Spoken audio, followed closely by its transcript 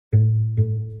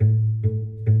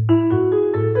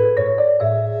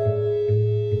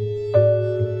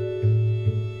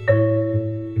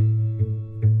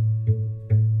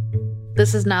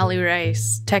This is Naly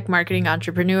Rice, tech marketing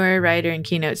entrepreneur, writer, and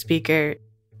keynote speaker.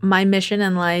 My mission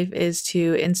in life is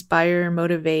to inspire,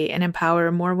 motivate, and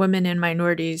empower more women and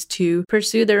minorities to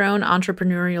pursue their own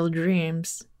entrepreneurial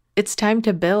dreams. It's time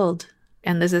to build.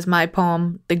 And this is my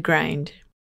poem, The Grind.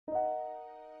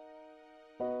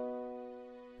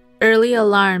 Early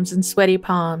alarms and sweaty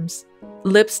palms.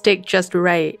 Lipstick just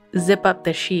right, zip up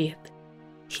the sheath.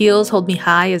 Heels hold me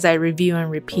high as I review and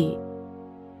repeat.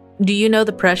 Do you know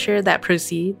the pressure that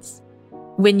proceeds?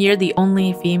 When you're the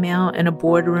only female in a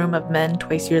boardroom of men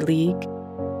twice your league?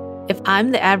 If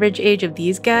I'm the average age of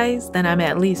these guys, then I'm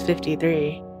at least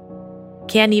 53.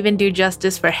 Can't even do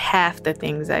justice for half the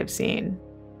things I've seen.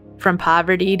 From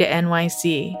poverty to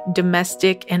NYC,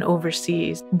 domestic and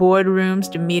overseas,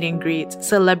 boardrooms to meet and greets,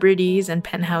 celebrities and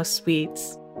penthouse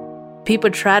suites.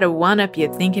 People try to one-up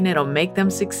you thinking it'll make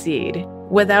them succeed,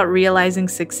 without realizing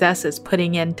success is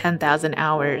putting in 10,000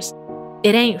 hours.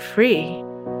 It ain't free.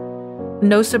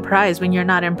 No surprise when you're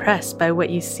not impressed by what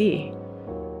you see.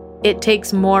 It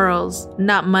takes morals,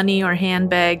 not money or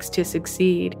handbags to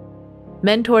succeed.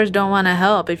 Mentors don't want to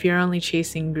help if you're only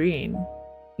chasing green.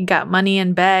 You got money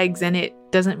and bags and it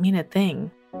doesn't mean a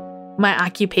thing. My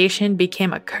occupation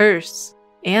became a curse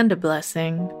and a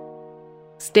blessing.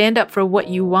 Stand up for what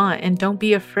you want and don't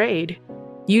be afraid.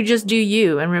 You just do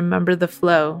you and remember the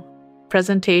flow.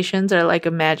 Presentations are like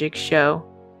a magic show.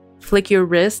 Flick your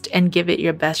wrist and give it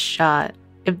your best shot.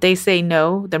 If they say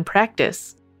no, then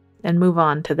practice and move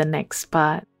on to the next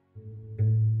spot.